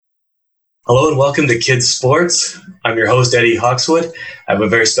Hello and welcome to Kids Sports. I'm your host, Eddie Hawkswood. I have a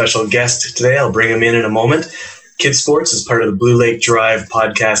very special guest today. I'll bring him in a moment. Kids Sports is part of the Blue Lake Drive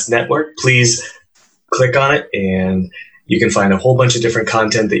podcast network. Please click on it and you can find a whole bunch of different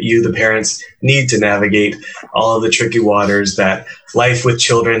content that you, the parents, need to navigate all of the tricky waters that life with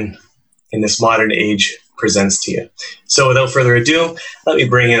children in this modern age presents to you. So without further ado, let me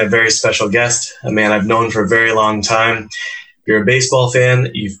bring in a very special guest, a man I've known for a very long time. If you're a baseball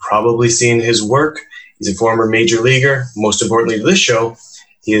fan, you've probably seen his work. He's a former major leaguer. Most importantly to this show,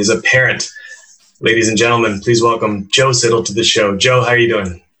 he is a parent. Ladies and gentlemen, please welcome Joe Siddall to the show. Joe, how are you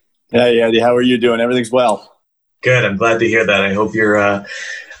doing? Hey, Eddie, how are you doing? Everything's well. Good. I'm glad to hear that. I hope you're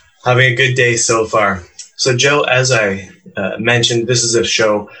having a good day so far. So, Joe, as I mentioned, this is a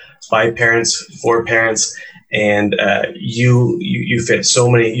show by parents, for parents, and you fit so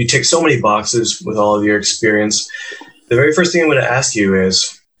many, you tick so many boxes with all of your experience. The very first thing I'm going to ask you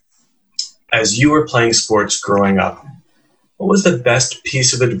is, as you were playing sports growing up, what was the best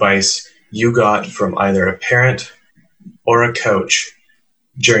piece of advice you got from either a parent or a coach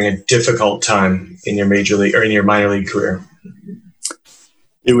during a difficult time in your major league or in your minor league career?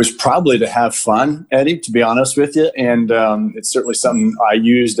 It was probably to have fun, Eddie, to be honest with you. And it's certainly something I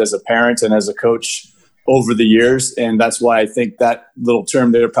used as a parent and as a coach over the years. And that's why I think that little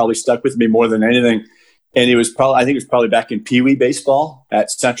term there probably stuck with me more than anything. And I think it was probably back in Pee Wee baseball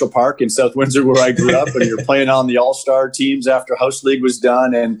at Central Park in South Windsor, where I grew up. And you're playing on the all-star teams after House League was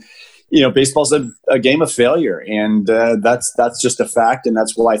done. And, you know, baseball's a game of failure. And that's just a fact. And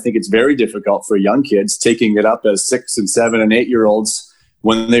that's why I think it's very difficult for young kids taking it up as 6 and 7 and 8 year olds.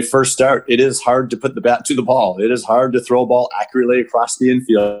 When they first start, it is hard to put the bat to the ball. It is hard to throw a ball accurately across the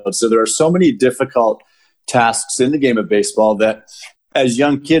infield. So there are so many difficult tasks in the game of baseball that as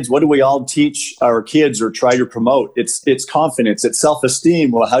young kids, what do we all teach our kids or try to promote? It's confidence, it's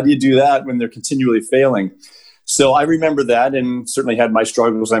self-esteem. Well, how do you do that when they're continually failing? So I remember that and certainly had my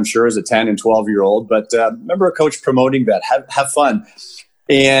struggles, I'm sure, as a 10 and 12-year-old. But remember a coach promoting that, have fun.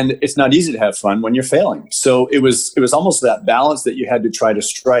 And it's not easy to have fun when you're failing. So it was almost that balance that you had to try to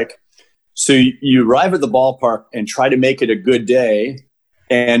strike. So you arrive at the ballpark and try to make it a good day.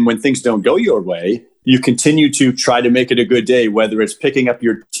 And when things don't go your way, you continue to try to make it a good day, whether it's picking up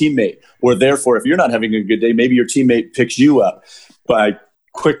your teammate or therefore, if you're not having a good day, maybe your teammate picks you up by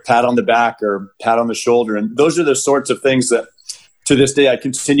quick pat on the back or pat on the shoulder. And those are the sorts of things that to this day I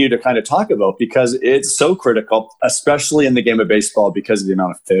continue to kind of talk about because it's so critical, especially in the game of baseball because of the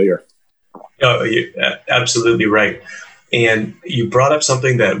amount of failure. Oh, you're absolutely right. And you brought up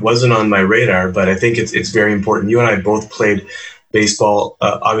something that wasn't on my radar, but I think it's very important. You and I both played baseball.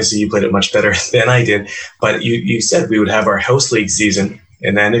 Obviously, you played it much better than I did, but you said we would have our house league season.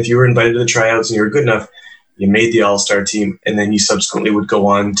 And then if you were invited to the tryouts and you were good enough, you made the all-star team. And then you subsequently would go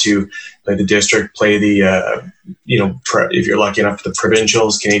on to play the district, play the, if you're lucky enough, the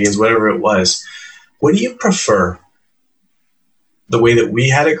provincials, Canadians, whatever it was. What do you prefer? The way that we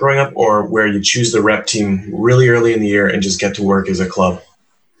had it growing up or where you choose the rep team really early in the year and just get to work as a club?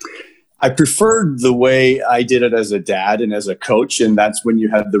 I preferred the way I did it as a dad and as a coach, and that's when you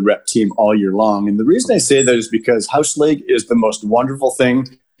had the rep team all year long. And the reason I say that is because House League is the most wonderful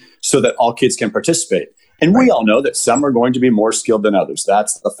thing so that all kids can participate. And we all know that some are going to be more skilled than others.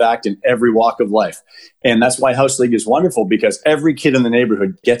 That's the fact in every walk of life. And that's why House League is wonderful because every kid in the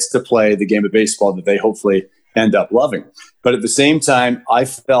neighborhood gets to play the game of baseball that they hopefully end up loving. But at the same time, I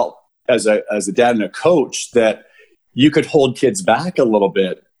felt as a dad and a coach that you could hold kids back a little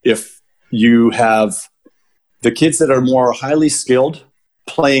bit if you have the kids that are more highly skilled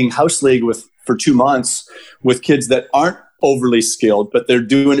playing House League for 2 months with kids that aren't overly skilled, but they're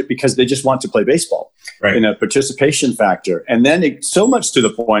doing it because they just want to play baseball in a participation factor. And then so much to the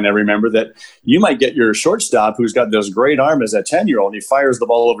point, I remember that you might get your shortstop who's got this great arm as a 10-year-old, and he fires the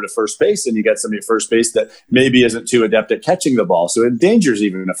ball over to first base, and you get somebody at first base that maybe isn't too adept at catching the ball. So danger is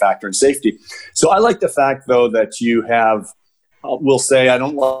even a factor in safety. So I like the fact, though, that you have we'll say, I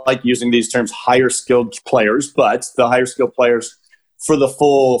don't like using these terms, higher skilled players, but the higher skilled players for the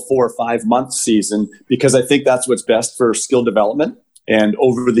full 4 or 5 month season, because I think that's what's best for skill development. And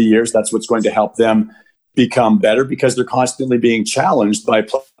over the years, that's what's going to help them become better because they're constantly being challenged by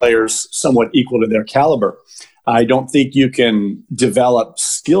players somewhat equal to their caliber. I don't think you can develop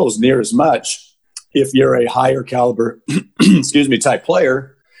skills near as much if you're a higher caliber, type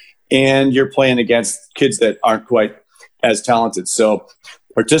player, and you're playing against kids that aren't quite as talented. So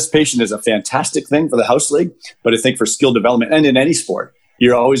participation is a fantastic thing for the House League, but I think for skill development and in any sport,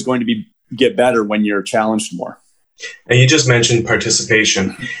 you're always going to get better when you're challenged more. And you just mentioned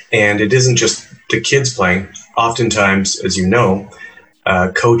participation, and it isn't just the kids playing. Oftentimes, as you know,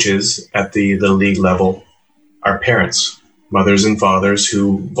 coaches at the league level are parents, mothers and fathers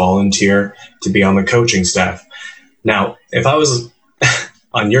who volunteer to be on the coaching staff. Now, if I was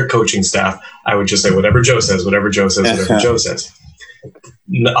on your coaching staff, I would just say whatever Joe says, whatever Joe says, whatever Joe says.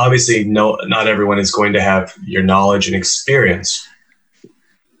 Obviously, not everyone is going to have your knowledge and experience.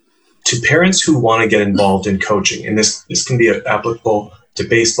 To parents who want to get involved in coaching, and this can be applicable to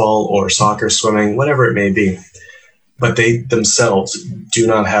baseball or soccer, swimming, whatever it may be, but they themselves do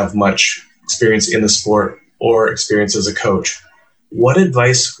not have much experience in the sport or experience as a coach, what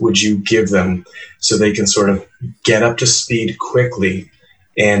advice would you give them so they can sort of get up to speed quickly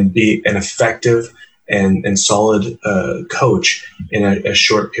and be an effective and solid coach in a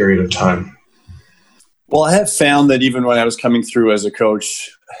short period of time? Well, I have found that even when I was coming through as a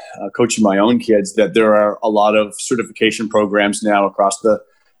coach, coaching my own kids, that there are a lot of certification programs now across the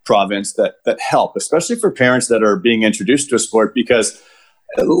province that help, especially for parents that are being introduced to a sport, because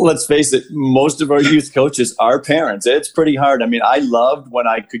let's face it, most of our youth coaches are parents. It's pretty hard. I mean, I loved when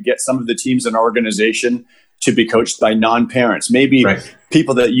I could get some of the teams in our organization to be coached by non-parents, maybe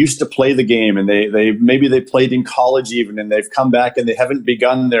people that used to play the game, and they played in college even, and they've come back and they haven't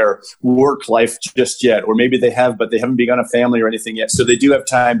begun their work life just yet, or maybe they have, but they haven't begun a family or anything yet. So they do have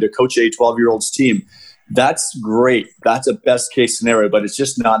time to coach a 12-year-old's team. That's great. That's a best case scenario, but it's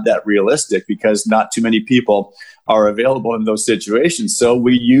just not that realistic because not too many people are available in those situations. So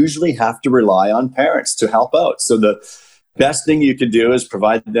we usually have to rely on parents to help out. So the best thing you can do is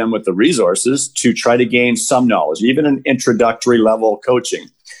provide them with the resources to try to gain some knowledge, even an introductory level coaching.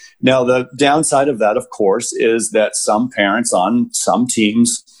 Now, the downside of that, of course, is that some parents on some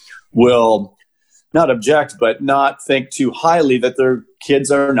teams will not object, but not think too highly that their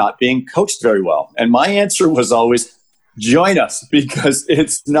kids are not being coached very well. And my answer was always, join us, because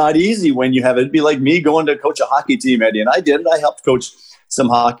it's not easy when you have it. It'd be like me going to coach a hockey team, Eddie, and I did it. I helped coach some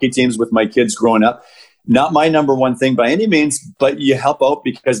hockey teams with my kids growing up. Not my number one thing by any means, but you help out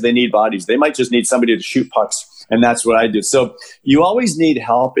because they need bodies. They might just need somebody to shoot pucks, and that's what I do. So you always need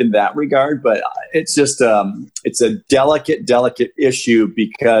help in that regard, but it's just it's a delicate issue,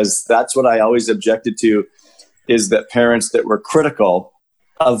 because that's what I always objected to, is that parents that were critical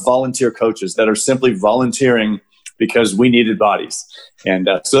of volunteer coaches that are simply volunteering because we needed bodies. And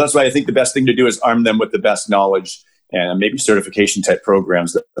so that's why I think the best thing to do is arm them with the best knowledge and maybe certification type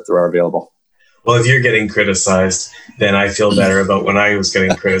programs that there are available. Well, if you're getting criticized, then I feel better about when I was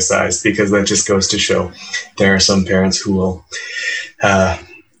getting criticized, because that just goes to show there are some parents who will.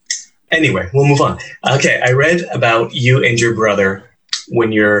 Anyway, we'll move on. Okay, I read about you and your brother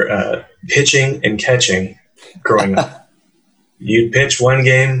when you're pitching and catching growing up. You'd pitch one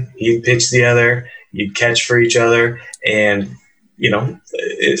game, he'd pitch the other, you'd catch for each other, and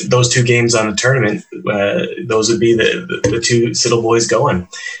those two games on a tournament, those would be the two Citadel boys going.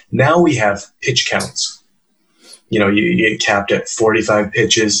 Now we have pitch counts. You get capped at 45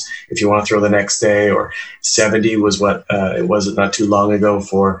 pitches if you want to throw the next day, or 70 was what it was not too long ago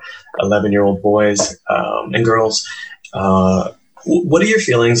for 11-year-old boys and girls. What are your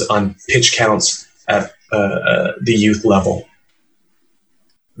feelings on pitch counts at the youth level?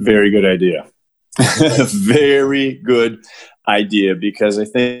 Very good idea. Very good idea, because I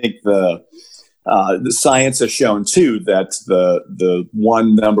think the science has shown too that the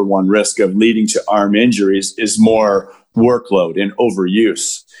number one risk of leading to arm injuries is more workload and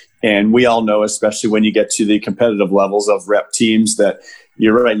overuse. And we all know, especially when you get to the competitive levels of rep teams, that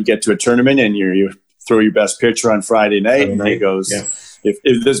you're right. You get to a tournament and you throw your best pitcher on Friday night, and he goes. Yeah. If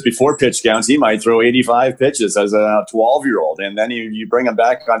this is before pitch counts, he might throw 85 pitches as a 12-year-old. And then you bring him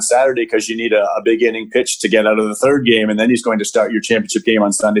back on Saturday because you need a big inning pitch to get out of the third game. And then he's going to start your championship game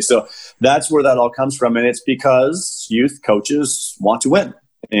on Sunday. So that's where that all comes from. And it's because youth coaches want to win.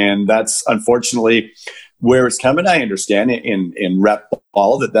 And that's unfortunately where it's coming. I understand in rep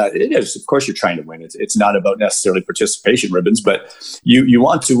ball that it is. Of course, you're trying to win. It's not about necessarily participation ribbons, but you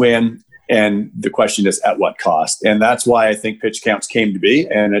want to win. And the question is, at what cost? And that's why I think pitch counts came to be.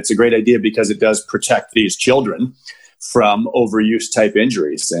 And it's a great idea because it does protect these children from overuse type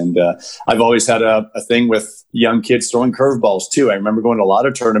injuries. And I've always had a thing with young kids throwing curveballs too. I remember going to a lot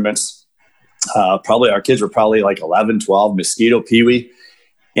of tournaments. Our kids were probably like 11, 12, Mosquito, Pee-wee.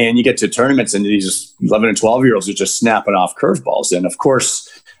 And you get to tournaments and these 11 and 12-year-olds are just snapping off curveballs. And of course,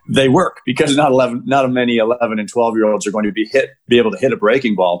 they work because not many 11 and 12-year-olds are going to be able to hit a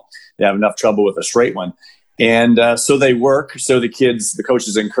breaking ball. They have enough trouble with a straight one. And so they work. So the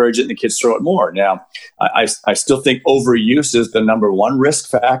coaches encourage it and the kids throw it more. Now, I still think overuse is the number one risk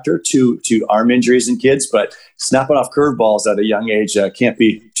factor to arm injuries in kids, but snapping off curveballs at a young age can't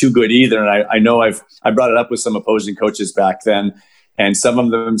be too good either. And I know I brought it up with some opposing coaches back then. And some of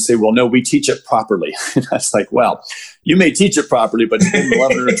them say, well, no, we teach it properly. And I was like, well, you may teach it properly, but to an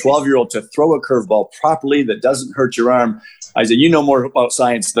 11 or 12-year-old to throw a curveball properly that doesn't hurt your arm, I said, you know more about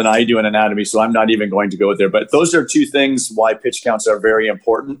science than I do in anatomy, so I'm not even going to go there. But those are two things why pitch counts are very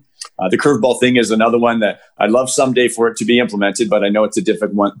important. The curveball thing is another one that I'd love someday for it to be implemented, but I know it's a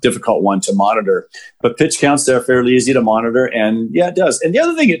difficult one to monitor. But pitch counts, they're fairly easy to monitor, and yeah, it does. And the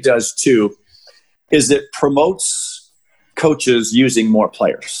other thing it does, too, is it promotes coaches using more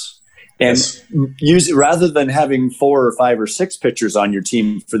players. And rather than having 4 or 5 or 6 pitchers on your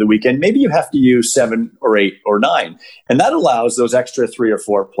team for the weekend, maybe you have to use 7 or 8 or 9. And that allows those extra 3 or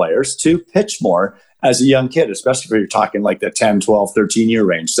 4 players to pitch more as a young kid, especially if you're talking like the 10, 12, 13-year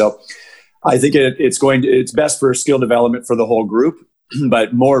range. So I think it's best for skill development for the whole group.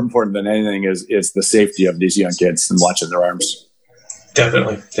 But more important than anything is the safety of these young kids and watching their arms.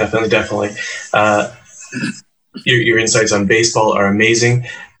 Definitely. Your insights on baseball are amazing.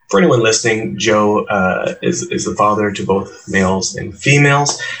 For anyone listening, Joe is the father to both males and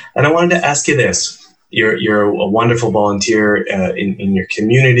females. And I wanted to ask you this. You're a wonderful volunteer in your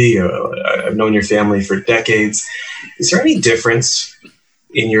community. I've known your family for decades. Is there any difference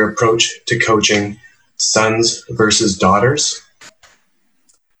in your approach to coaching sons versus daughters?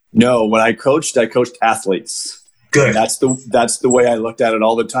 No, when I coached athletes. Good. And that's the way I looked at it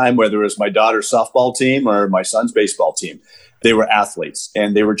all the time, whether it was my daughter's softball team or my son's baseball team. They were athletes,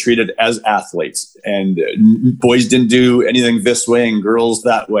 and they were treated as athletes. And boys didn't do anything this way and girls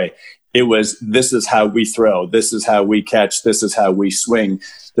that way. It was, this is how we throw. This is how we catch. This is how we swing.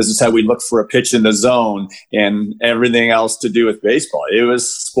 This is how we look for a pitch in the zone, and everything else to do with baseball. It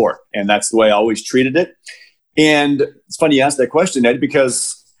was sport, and that's the way I always treated it. And it's funny you asked that question, Ed,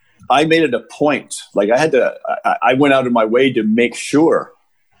 because I made it a point. Like I went out of my way to make sure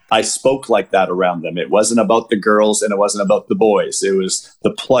I spoke like that around them. It wasn't about the girls and it wasn't about the boys. It was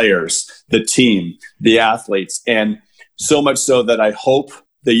the players, the team, the athletes. And so much so that I hope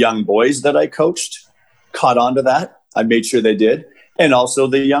the young boys that I coached caught on to that. I made sure they did. And also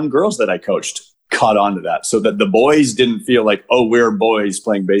the young girls that I coached caught on to that, so that the boys didn't feel like, oh, we're boys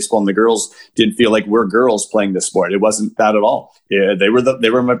playing baseball, and the girls didn't feel like we're girls playing the sport. It wasn't that at all. Yeah, they were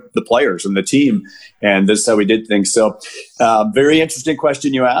the players and the team, and this is how we did things. So very interesting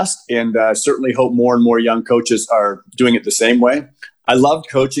question you asked, and certainly hope more and more young coaches are doing it the same way. I loved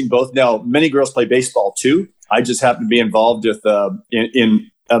coaching both. Now, many girls play baseball too. I just happen to be involved with in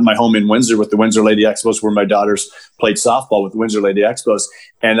my home in Windsor with the Windsor Lady Expos, where my daughters played softball with the Windsor Lady Expos.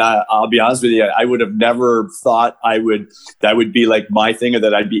 And I'll be honest with you, I would have never thought that would be like my thing, or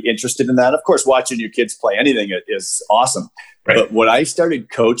that I'd be interested in that. Of course, watching your kids play anything is awesome. Right. But when I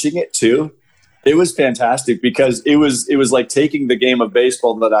started coaching it too, it was fantastic, because it was like taking the game of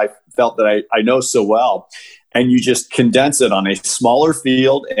baseball that I felt that I know so well, and you just condense it on a smaller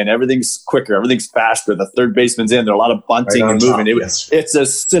field, and everything's quicker, everything's faster. The third baseman's in there, a lot of bunting and moving. It's a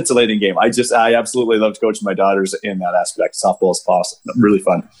scintillating game. I absolutely loved coaching my daughters in that aspect. Softball is awesome, really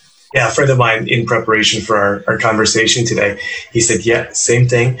fun. Yeah, a friend of mine, in preparation for our conversation today, he said, yeah, same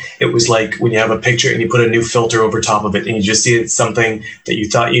thing. It was like when you have a picture and you put a new filter over top of it, and you just see it's something that you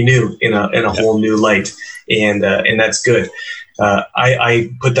thought you knew in a whole new light, and that's good. I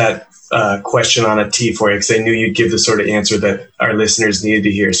put that question on a tee for you, because I knew you'd give the sort of answer that our listeners needed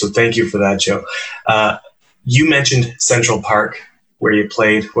to hear. So thank you for that, Joe. You mentioned Central Park, where I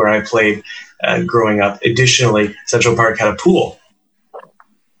played growing up. Additionally, Central Park had a pool.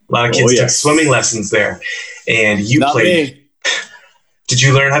 A lot of kids took swimming lessons there, and you Not played. Me. Did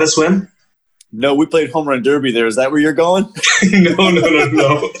you learn how to swim? No, we played home run derby there. Is that where you're going? No.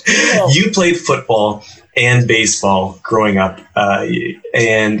 Oh. You played football and baseball growing up,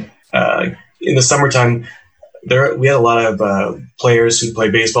 and in the summertime, we had a lot of players who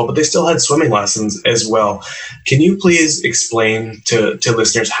played baseball, but they still had swimming lessons as well. Can you please explain to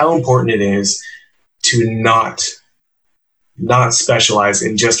listeners how important it is to not specialize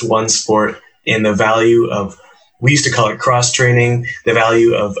in just one sport, and the value of, we used to call it cross-training, the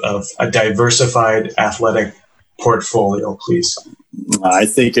value of a diversified athletic portfolio, please? I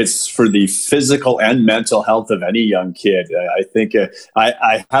think it's for the physical and mental health of any young kid. I think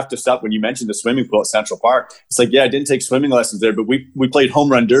I have to stop when you mentioned the swimming pool at Central Park. It's like, yeah, I didn't take swimming lessons there, but we played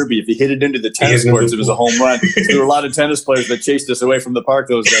home run derby. If you hit it into the tennis courts, it was a home run. There were a lot of tennis players that chased us away from the park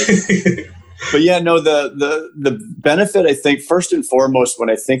those days. But yeah, no, the benefit, I think, first and foremost, when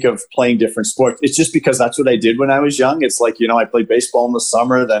I think of playing different sports, it's just because that's what I did when I was young. It's like, I played baseball in the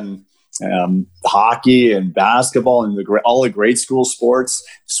summer, then hockey and basketball and all the grade school sports,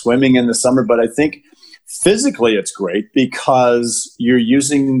 swimming in the summer. But I think physically it's great because you're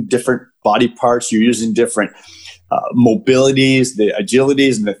using different body parts, you're using different mobilities, the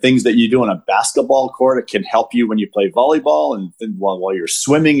agilities, and the things that you do on a basketball court. It can help you when you play volleyball, and then while you're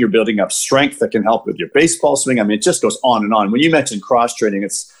swimming, you're building up strength that can help with your baseball swing. I mean, it just goes on and on. When you mentioned cross training,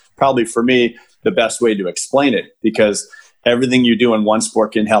 it's probably for me the best way to explain it, because everything you do in one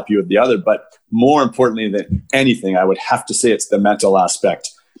sport can help you with the other. But more importantly than anything, I would have to say it's the mental aspect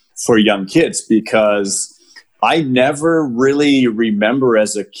for young kids, because I never really remember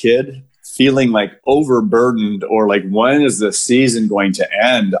as a kid feeling like overburdened or like, when is the season going to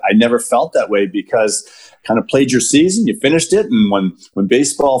end? I never felt that way, because kind of played your season, you finished it, and when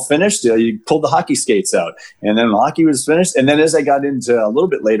baseball finished, you pulled the hockey skates out, and then hockey was finished. And then as I got into a little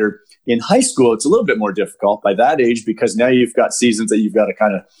bit later in high school, it's a little bit more difficult by that age, because now you've got seasons that you've got to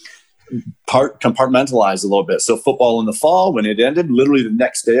kind of compartmentalize a little bit. So football in the fall, when it ended, literally the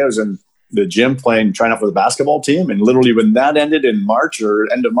next day I was in the gym trying out for the basketball team, and literally when that ended in March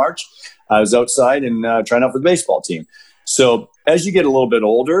or end of March, I was outside and trying out for the baseball team. So as you get a little bit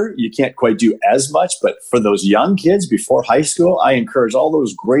older, you can't quite do as much. But for those young kids before high school, I encourage all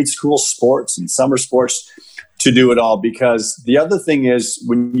those grade school sports and summer sports to do it all. Because the other thing is,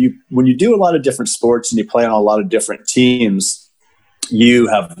 when you do a lot of different sports and you play on a lot of different teams, you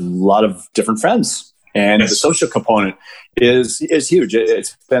have a lot of different friends. And the social component is huge.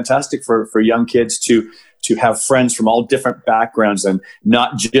 It's fantastic for young kids to have friends from all different backgrounds, and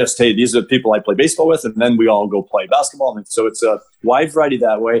not just, hey, these are the people I play baseball with, and then we all go play basketball. And so it's a wide variety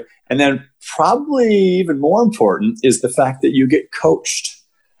that way. And then probably even more important is the fact that you get coached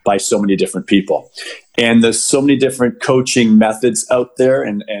by so many different people. And there's so many different coaching methods out there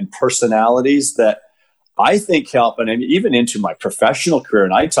and personalities that I think help. And even into my professional career,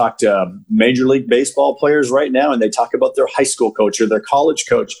 and I talk to Major League Baseball players right now, and they talk about their high school coach or their college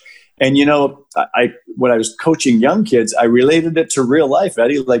coach. And, when I was coaching young kids, I related it to real life,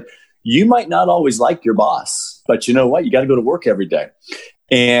 Eddie. Like, you might not always like your boss, but you know what? You got to go to work every day.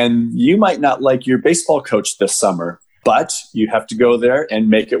 And you might not like your baseball coach this summer, but you have to go there and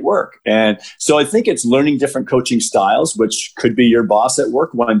make it work. And so I think it's learning different coaching styles, which could be your boss at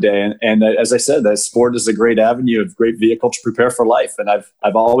work one day. And as I said, that sport is a great avenue, a great vehicle to prepare for life. And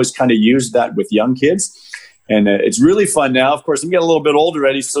I've always kind of used that with young kids. And it's really fun now. Of course, I'm getting a little bit older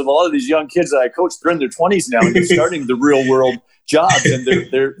already. So a lot of these young kids that I coach, they're in their 20s now, and they're starting the real world jobs. And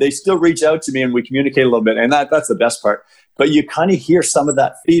they still reach out to me, and we communicate a little bit. And that's the best part. But you kind of hear some of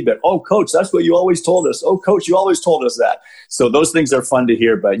that feedback. Oh, coach, that's what you always told us. Oh, coach, you always told us that. So those things are fun to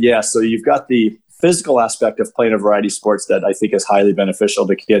hear. But yeah, so you've got the physical aspect of playing a variety of sports that I think is highly beneficial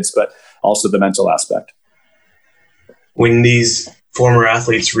to kids, but also the mental aspect. When these former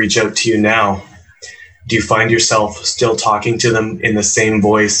athletes reach out to you now, do you find yourself still talking to them in the same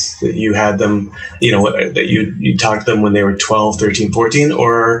voice that you had them, that you talked to them when they were 12, 13, 14?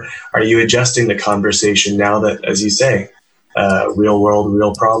 Or are you adjusting the conversation now that, as you say, real world,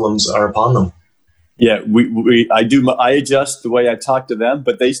 real problems are upon them? Yeah, I adjust the way I talk to them,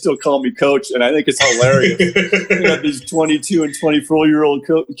 but they still call me coach, and I think it's hilarious. You have these 22 and 24-year-old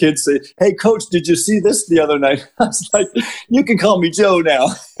kids say, "Hey, coach, did you see this the other night?" I was like, "You can call me Joe now."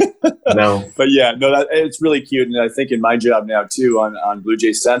 No, but yeah, no, it's really cute, and I think in my job now too on Blue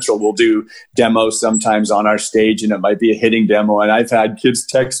Jays Central, we'll do demos sometimes on our stage, and it might be a hitting demo. And I've had kids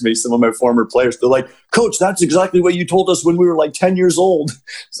text me, some of my former players, they're like, "Coach, that's exactly what you told us when we were like 10 years old."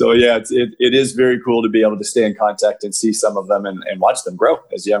 So yeah, it is very cool to be able to stay in contact and see some of them and watch them grow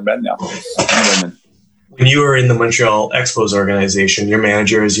as young men now. When you were in the Montreal Expos organization, your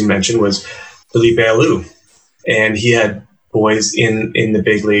manager, as you mentioned, was Felipe Alou, and he had boys in the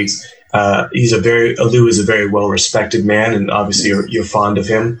big leagues. Alou is a very well-respected man, and obviously you're fond of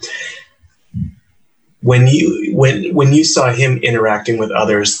him. When you saw him interacting with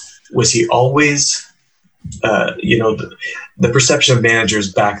others, was he always the perception of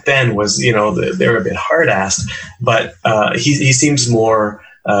managers back then was, they're a bit hard-assed, but he seems more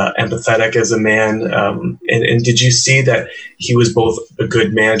empathetic as a man. And did you see that he was both a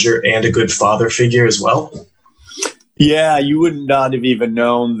good manager and a good father figure as well? Yeah, you would not have even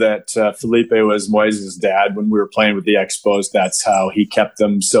known that Felipe was Moises' dad when we were playing with the Expos. That's how he kept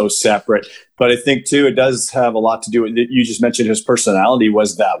them so separate. But I think, too, it does have a lot to do with it. You just mentioned his personality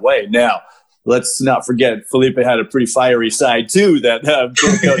was that way. Now, let's not forget, Felipe had a pretty fiery side, too, that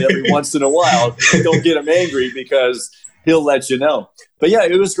broke out every once in a while. Don't get him angry, because he'll let you know. But yeah,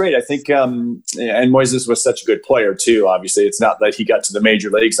 it was great. I think, and Moises was such a good player, too. Obviously, it's not that he got to the major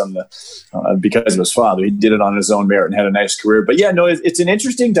leagues because of his father. He did it on his own merit and had a nice career. But yeah, no, it's an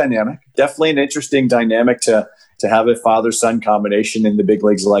interesting dynamic. Definitely an interesting dynamic to have a father-son combination in the big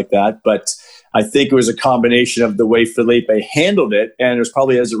leagues like that. But I think it was a combination of the way Felipe handled it, and it was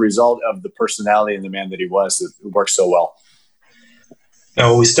probably as a result of the personality and the man that he was that it worked so well.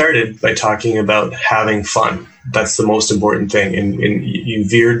 Now, we started by talking about having fun. That's the most important thing. And you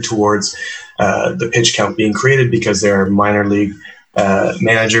veered towards the pitch count being created because there are minor league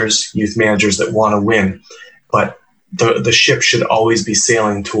managers, youth managers that want to win. But the ship should always be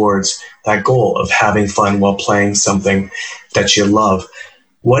sailing towards that goal of having fun while playing something that you love.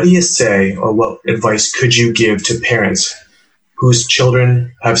 What do you say, or what advice could you give to parents whose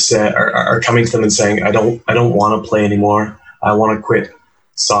children have said are coming to them and saying, I don't want to play anymore. I want to quit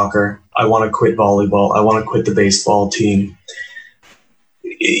soccer. I want to quit volleyball. I want to quit the baseball team.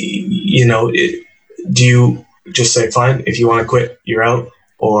 Do you just say, fine, if you want to quit, you're out?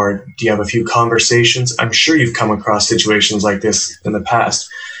 Or do you have a few conversations? I'm sure you've come across situations like this in the past.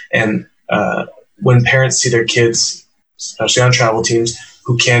 And when parents see their kids, especially on travel teams,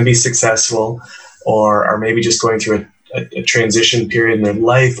 who can be successful or are maybe just going through a transition period in their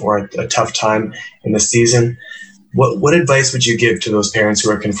life or a tough time in the season, what advice would you give to those parents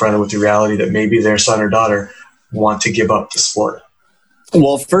who are confronted with the reality that maybe their son or daughter want to give up the sport?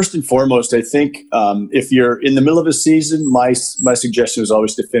 Well, first and foremost, I think if you're in the middle of a season, my suggestion is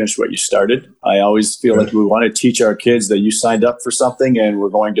always to finish what you started. I always feel like we want to teach our kids that you signed up for something and we're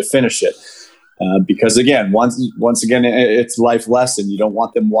going to finish it. Because again, once again, it's life lesson. You don't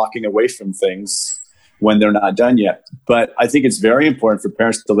want them walking away from things when they're not done yet. But I think it's very important for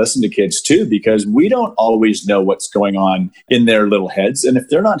parents to listen to kids too, because we don't always know what's going on in their little heads. And if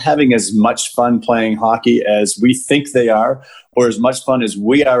they're not having as much fun playing hockey as we think they are, or as much fun as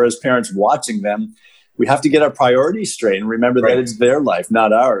we are as parents watching them, we have to get our priorities straight and remember that it's their life,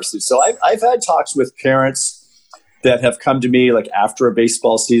 not ours. So I've had talks with parents that have come to me like after a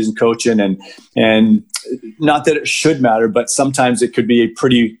baseball season coaching, and not that it should matter, but sometimes it could be a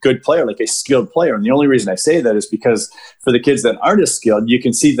pretty good player, like a skilled player. And the only reason I say that is because for the kids that aren't as skilled, you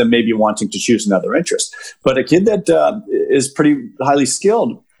can see them maybe wanting to choose another interest. But a kid that is pretty highly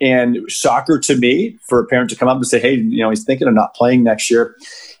skilled, and soccer to me, for a parent to come up and say, hey, he's thinking of not playing next year.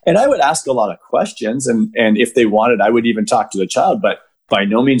 And I would ask a lot of questions. And if they wanted, I would even talk to the child, but by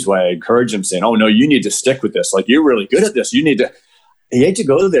no means would I encourage them saying, oh, no, you need to stick with this. Like, you're really good at this. You need to. I hate to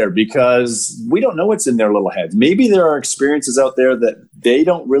go there because we don't know what's in their little heads. Maybe there are experiences out there that they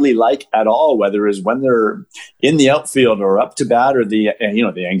don't really like at all, whether it's when they're in the outfield or up to bat, or the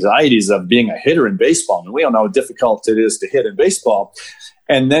anxieties of being a hitter in baseball. And we all know how difficult it is to hit in baseball.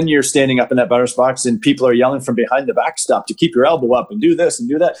 And then you're standing up in that batter's box and people are yelling from behind the backstop to keep your elbow up and do this and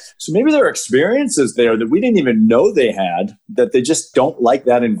do that. So maybe there are experiences there that we didn't even know they had, that they just don't like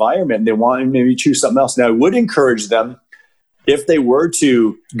that environment. And they want to maybe choose something else. Now, I would encourage them, if they were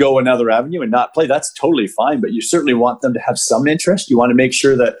to go another avenue and not play, that's totally fine. But you certainly want them to have some interest. You want to make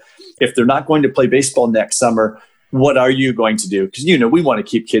sure that if they're not going to play baseball next summer, what are you going to do? Because, we want to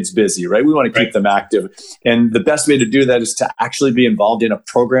keep kids busy, right? We want to keep them active. And the best way to do that is to actually be involved in a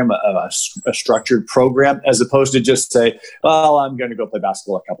program, a structured program, as opposed to just say, well, I'm going to go play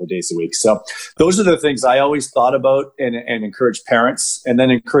basketball a couple of days a week. So those are the things I always thought about and encourage parents, and then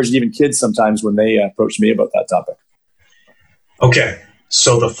encourage even kids sometimes when they approach me about that topic. Okay.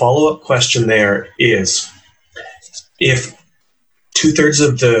 So the follow-up question there is, if 2/3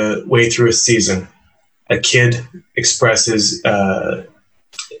 of the way through a season, a kid expresses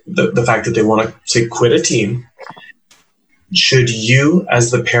the fact that they want to, say, quit a team, should you,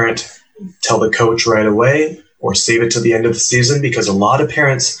 as the parent, tell the coach right away or save it to the end of the season? Because a lot of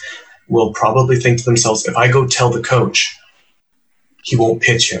parents will probably think to themselves, if I go tell the coach, he won't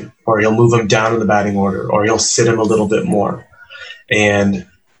pitch him, or he'll move him down in the batting order, or he'll sit him a little bit more. And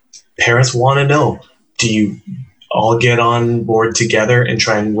parents want to know, do you all get on board together and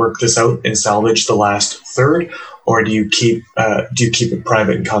try and work this out and salvage the last third, or do you keep it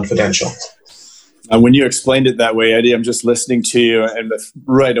private and confidential? And when you explained it that way, Eddie, I'm just listening to you, and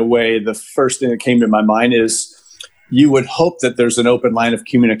right away, the first thing that came to my mind is you would hope that there's an open line of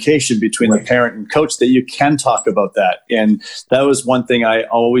communication between the parent and coach, that you can talk about that. And that was one thing I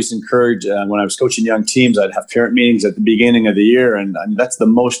always encouraged when I was coaching young teams. I'd have parent meetings at the beginning of the year, and that's the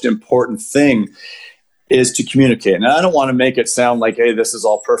most important thing, is to communicate. And I don't want to make it sound like, hey, this is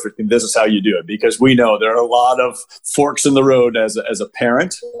all perfect and this is how you do it, because we know there are a lot of forks in the road as a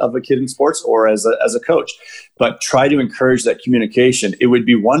parent of a kid in sports or as a coach. But try to encourage that communication. It would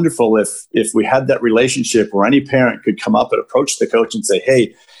be wonderful if we had that relationship where any parent could come up and approach the coach and say,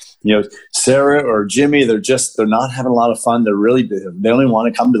 hey, Sarah or Jimmy, they're not having a lot of fun. They only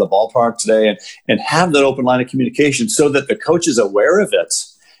want to come to the ballpark today, and have that open line of communication so that the coach is aware of it.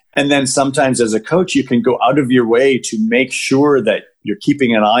 And then sometimes as a coach, you can go out of your way to make sure that you're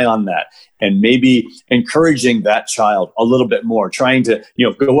keeping an eye on that, and maybe encouraging that child a little bit more, trying to,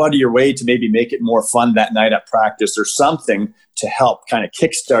 go out of your way to maybe make it more fun that night at practice or something to help kind of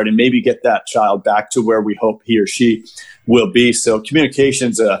kickstart and maybe get that child back to where we hope he or she will be. So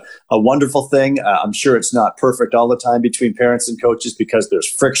communication's a wonderful thing. I'm sure it's not perfect all the time between parents and coaches because there's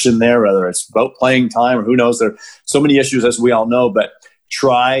friction there, whether it's about playing time or who knows. There are so many issues, as we all know, but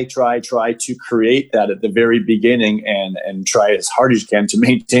try to create that at the very beginning and try as hard as you can to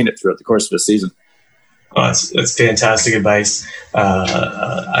maintain it throughout the course of a season. Oh, that's fantastic advice.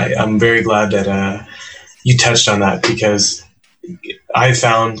 I'm very glad that you touched on that, because I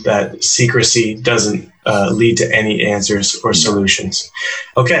found that secrecy doesn't lead to any answers or solutions.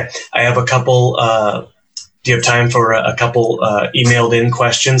 Okay, I have a couple. Do you have time for a couple emailed in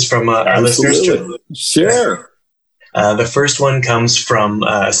questions from our listeners? Joe? Sure. The first one comes from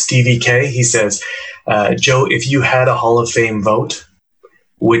Stevie K. He says, Joe, if you had a Hall of Fame vote,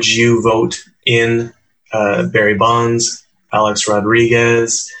 would you vote in Barry Bonds, Alex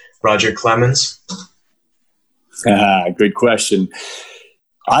Rodriguez, Roger Clemens? Good question.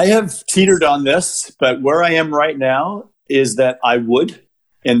 I have teetered on this, but where I am right now is that I would.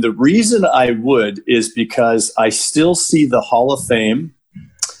 And the reason I would is because I still see the Hall of Fame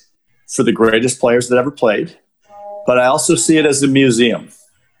for the greatest players that ever played, but I also see it as a museum.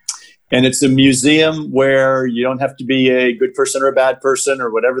 And it's a museum where you don't have to be a good person or a bad person or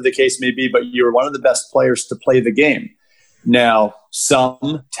whatever the case may be, but you're one of the best players to play the game. Now,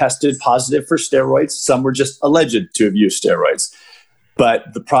 some tested positive for steroids. Some were just alleged to have used steroids.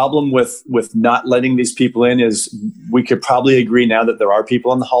 But the problem with not letting these people in is we could probably agree now that there are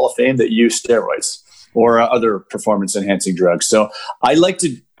people in the Hall of Fame that use steroids or other performance-enhancing drugs. So I like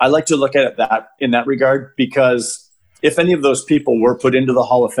to look at it in that regard, because if any of those people were put into the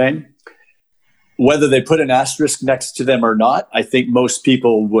Hall of Fame, whether they put an asterisk next to them or not, I think most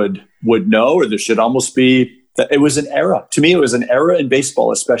people would know, or there should almost be. That it was an era. To me, it was an era in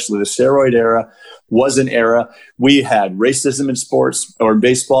baseball, especially the steroid era was an era. We had racism in sports or in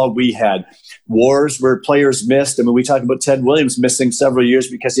baseball. We had wars where players missed. I mean, we talked about Ted Williams missing several years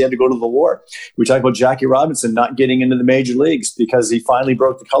because he had to go to the war. We talked about Jackie Robinson not getting into the major leagues because he finally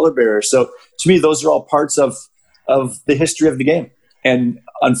broke the color barrier. So to me, those are all parts of the history of the game. And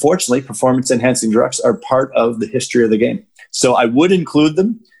unfortunately, performance-enhancing drugs are part of the history of the game. So I would include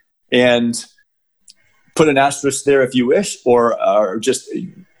them and put an asterisk there if you wish, or just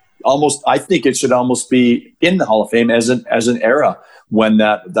almost. I think it should almost be in the Hall of Fame as an era when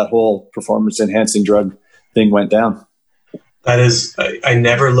that whole performance enhancing drug thing went down. That is, I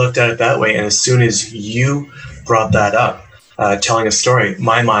never looked at it that way. And as soon as you brought that up, telling a story,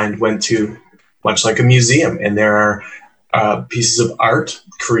 my mind went to much like a museum, and there are pieces of art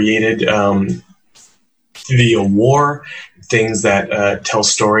created via war, things that tell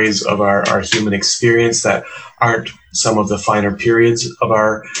stories of our human experience that aren't some of the finer periods of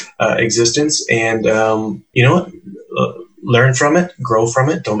our existence. And, learn from it, grow from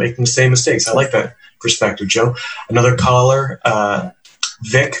it. Don't make the same mistakes. I like that perspective, Joe. Another caller,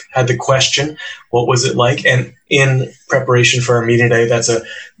 Vic, had the question, what was it like? And in preparation for our meeting today, that's a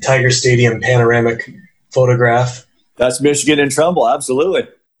Tiger Stadium panoramic photograph. That's Michigan in trouble. Absolutely.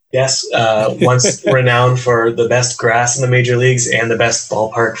 Yes, once renowned for the best grass in the major leagues and the best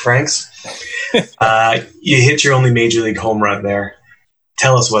ballpark franks. You hit your only major league home run there.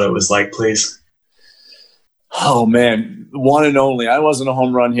 Tell us what it was like, please. Oh, man, one and only. I wasn't a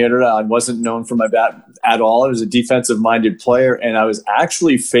home run hitter. I wasn't known for my bat at all. I was a defensive-minded player, and I was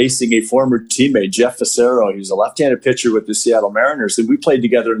actually facing a former teammate, Jeff Fassero. He was a left-handed pitcher with the Seattle Mariners, and we played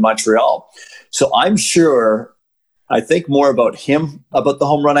together in Montreal. So I'm sure I think more about him, about the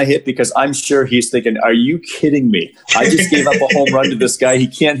home run I hit, because I'm sure he's thinking, are you kidding me? I just gave up a home run to this guy. He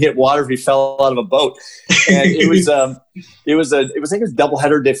can't hit water if he fell out of a boat. And it was I think it was a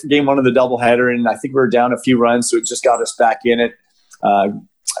doubleheader, game one of the doubleheader, and I think we were down a few runs, so it just got us back in it. I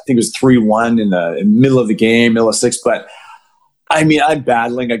think it was 3-1 in the middle of the game, middle of six. But I mean, I'm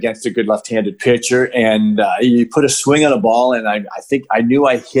battling against a good left-handed pitcher, and you put a swing on a ball, and I think I knew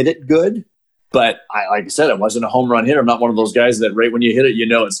I hit it good. But like I said, it wasn't a home run hitter. I'm not one of those guys that right when you hit it, you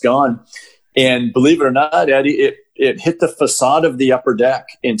know it's gone. And believe it or not, Eddie, it hit the facade of the upper deck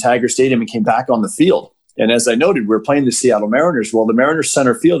in Tiger Stadium and came back on the field. And as I noted, we were playing the Seattle Mariners. Well, the Mariners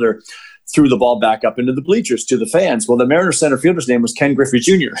center fielder threw the ball back up into the bleachers to the fans. Well, the Mariners center fielder's name was Ken Griffey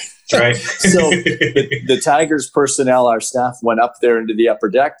Jr. Right. So the Tigers personnel, our staff, went up there into the upper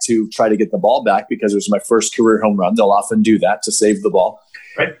deck to try to get the ball back because it was my first career home run. They'll often do that to save the ball.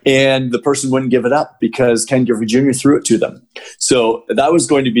 Right. And the person wouldn't give it up because Ken Griffey Jr. threw it to them. So that was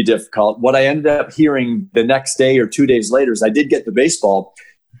going to be difficult. What I ended up hearing the next day or 2 days later is I did get the baseball.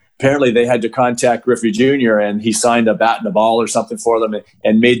 Apparently they had to contact Griffey Jr. and he signed a bat and a ball or something for them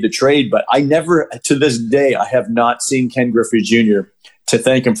and made the trade. But I never, to this day, I have not seen Ken Griffey Jr. to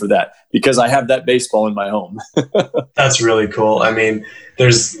thank him for that because I have that baseball in my home. That's really cool. I mean,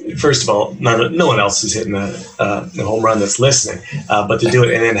 first of all, no one else is hitting a home run that's listening, but to do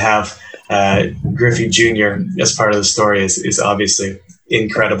it and then have Griffey Jr. as part of the story is obviously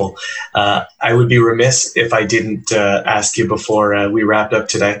incredible. I would be remiss if I didn't ask you before we wrapped up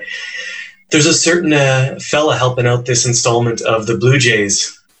today. There's a certain fella helping out this installment of the Blue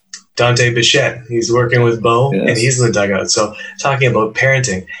Jays, Dante Bichette. He's working with Bo, yes, and he's in the dugout. So talking about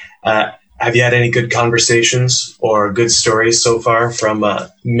parenting, have you had any good conversations or good stories so far from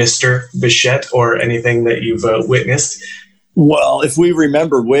Mr. Bichette or anything that you've witnessed? Well, if we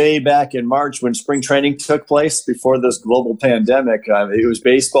remember way back in March when spring training took place before this global pandemic, it was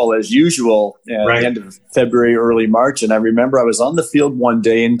baseball as usual at the end of February, early March. And I remember I was on the field one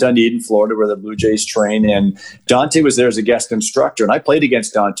day in Dunedin, Florida, where the Blue Jays train. And Dante was there as a guest instructor. And I played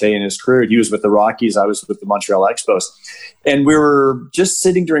against Dante in his career. He was with the Rockies. I was with the Montreal Expos. And we were just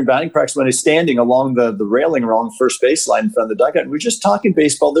sitting during batting practice when he's standing along the railing along first baseline in front of the dugout. And we were just talking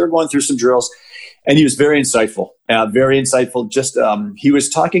baseball. They were going through some drills. And he was very insightful, Just he was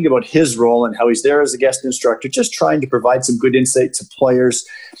talking about his role and how he's there as a guest instructor, just trying to provide some good insight to players,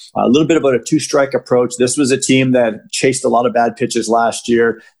 a little bit about a two-strike approach. This was a team that chased a lot of bad pitches last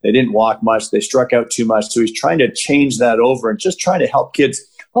year. They didn't walk much. They struck out too much. So he's trying to change that over and just trying to help kids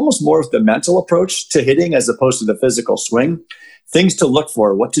almost more with the mental approach to hitting as opposed to the physical swing. Things to look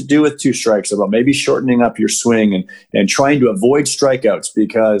for, what to do with two strikes, about maybe shortening up your swing and trying to avoid strikeouts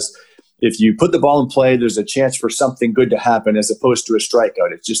because if you put the ball in play, there's a chance for something good to happen as opposed to a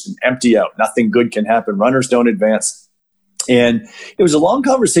strikeout. It's just an empty out. Nothing good can happen. Runners don't advance. And it was a long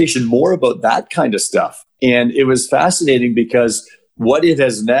conversation more about that kind of stuff. And it was fascinating because what it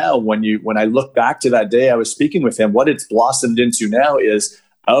has now, when I look back to that day I was speaking with him, what it's blossomed into now is,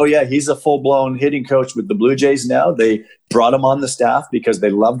 oh yeah, he's a full-blown hitting coach with the Blue Jays now. They brought him on the staff because they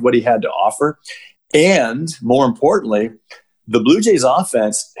loved what he had to offer. And more importantly, the Blue Jays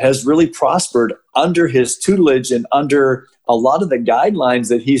offense has really prospered under his tutelage and under a lot of the guidelines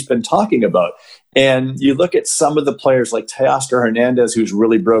that he's been talking about. And you look at some of the players like Teoscar Hernandez, who's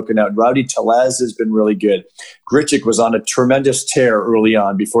really broken out. Rowdy Tellez has been really good. Grichuk was on a tremendous tear early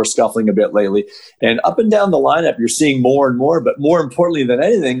on before scuffling a bit lately. And up and down the lineup, you're seeing more and more. But more importantly than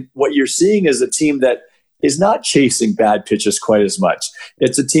anything, what you're seeing is a team that is not chasing bad pitches quite as much.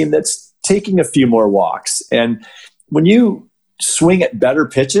 It's a team that's taking a few more walks. And when you swing at better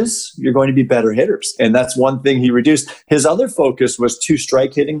pitches, you're going to be better hitters. And that's one thing he reduced. His other focus was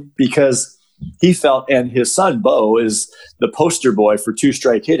two-strike hitting because he felt, and his son, Bo, is the poster boy for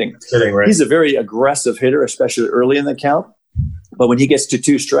two-strike hitting. Right. He's a very aggressive hitter, especially early in the count. But when he gets to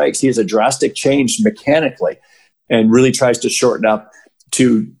two strikes, he has a drastic change mechanically and really tries to shorten up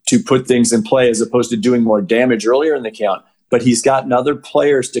to put things in play as opposed to doing more damage earlier in the count. But he's gotten other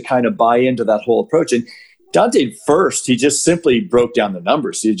players to kind of buy into that whole approach. And Dante, first, he just simply broke down the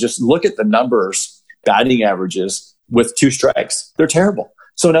numbers. You just look at the numbers, batting averages with two strikes. They're terrible.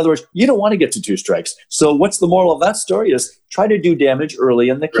 So in other words, you don't want to get to two strikes. So what's the moral of that story is try to do damage early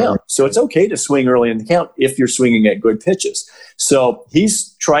in the count. So it's okay to swing early in the count if you're swinging at good pitches. So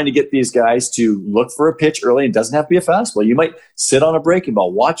he's trying to get these guys to look for a pitch early. It doesn't have to be a fastball. You might sit on a breaking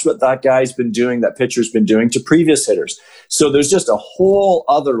ball, watch what that guy's been doing, that pitcher's been doing to previous hitters. So there's just a whole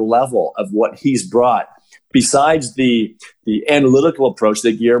other level of what he's brought besides the analytical approach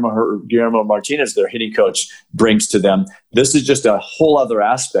that Guillermo Martinez, their hitting coach, brings to them. This is just a whole other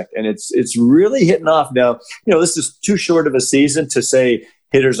aspect, and it's really hitting off now. You know, this is too short of a season to say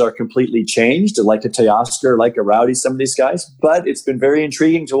hitters are completely changed, like a Teoscar, like a Rowdy, some of these guys, but it's been very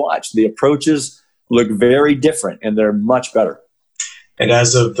intriguing to watch. The approaches look very different, and they're much better. And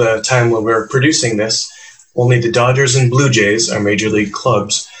as of the time when we're producing this, only the Dodgers and Blue Jays are major league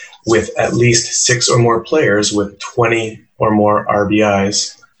clubs with at least 6 or more players with 20 or more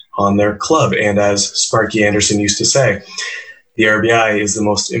RBIs on their club. And as Sparky Anderson used to say, the RBI is the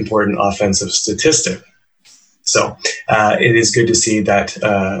most important offensive statistic. So it is good to see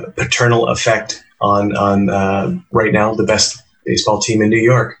that paternal effect on right now the best baseball team in New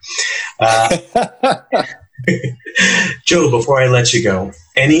York. Joe, before I let you go,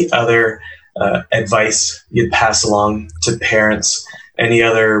 any other advice you'd pass along to parents? Any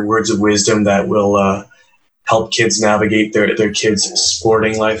other words of wisdom that will help kids navigate their kids'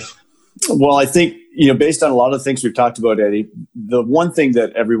 sporting life? Well, I think based on a lot of things we've talked about, Eddie, the one thing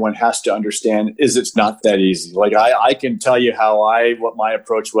that everyone has to understand is it's not that easy. Like I can tell you what my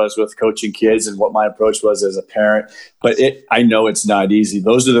approach was with coaching kids and what my approach was as a parent, but I know it's not easy.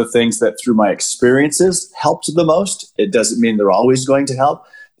 Those are the things that through my experiences helped the most. It doesn't mean they're always going to help.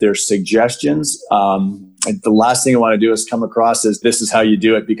 There's suggestions. And the last thing I want to do is come across as this is how you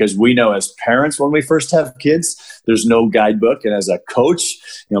do it, because we know as parents when we first have kids, there's no guidebook. And as a coach,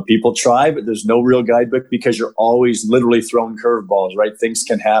 people try, but there's no real guidebook because you're always literally throwing curveballs, right? Things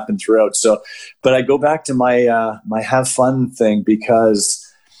can happen throughout. So, but I go back to my have fun thing, because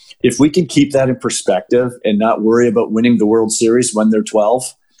if we can keep that in perspective and not worry about winning the World Series when they're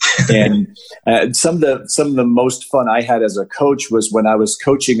 12, and some of the most fun I had as a coach was when I was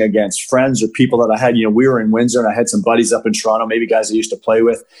coaching against friends or people that I had. We were in Windsor and I had some buddies up in Toronto, maybe guys I used to play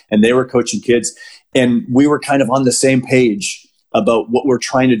with, and they were coaching kids. And we were kind of on the same page about what we're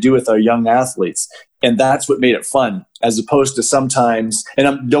trying to do with our young athletes. And that's what made it fun, as opposed to sometimes,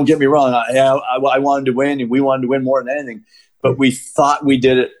 and don't get me wrong, I wanted to win and we wanted to win more than anything, but we thought we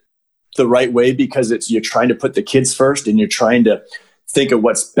did it the right way because you're trying to put the kids first and you're trying to think of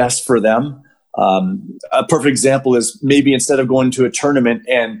what's best for them. A perfect example is maybe instead of going to a tournament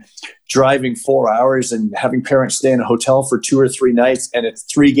and driving 4 hours and having parents stay in a hotel for 2 or 3 nights and it's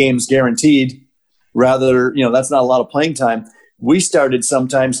 3 games guaranteed, rather, that's not a lot of playing time. We started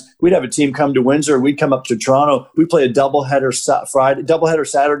sometimes, we'd have a team come to Windsor, we'd come up to Toronto, we play a doubleheader Friday, doubleheader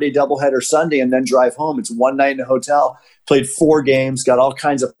Saturday, doubleheader Sunday, and then drive home. It's one night in a hotel, played 4 games, got all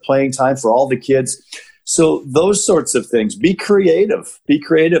kinds of playing time for all the kids. So those sorts of things, be creative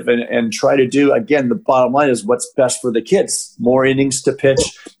and try to do, again, the bottom line is what's best for the kids, more innings to pitch,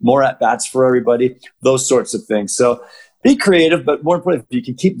 more at-bats for everybody, those sorts of things. So be creative, but more importantly, if you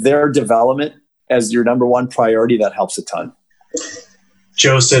can keep their development as your number one priority, that helps a ton.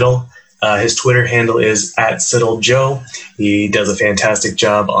 Joe Siddall, his Twitter handle is @SiddleJoe. He does a fantastic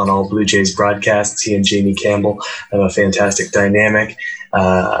job on all Blue Jays broadcasts. He and Jamie Campbell have a fantastic dynamic.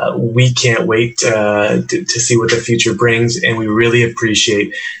 We can't wait to see what the future brings, and we really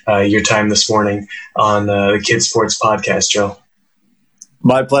appreciate your time this morning on the Kids Sports Podcast, Joe.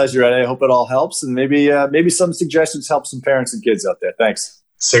 My pleasure, Ed. I hope it all helps, and maybe some suggestions help some parents and kids out there. Thanks.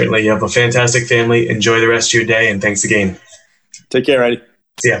 Certainly. You have a fantastic family. Enjoy the rest of your day, and thanks again. Take care, Eddie.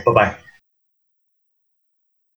 See ya. Bye-bye.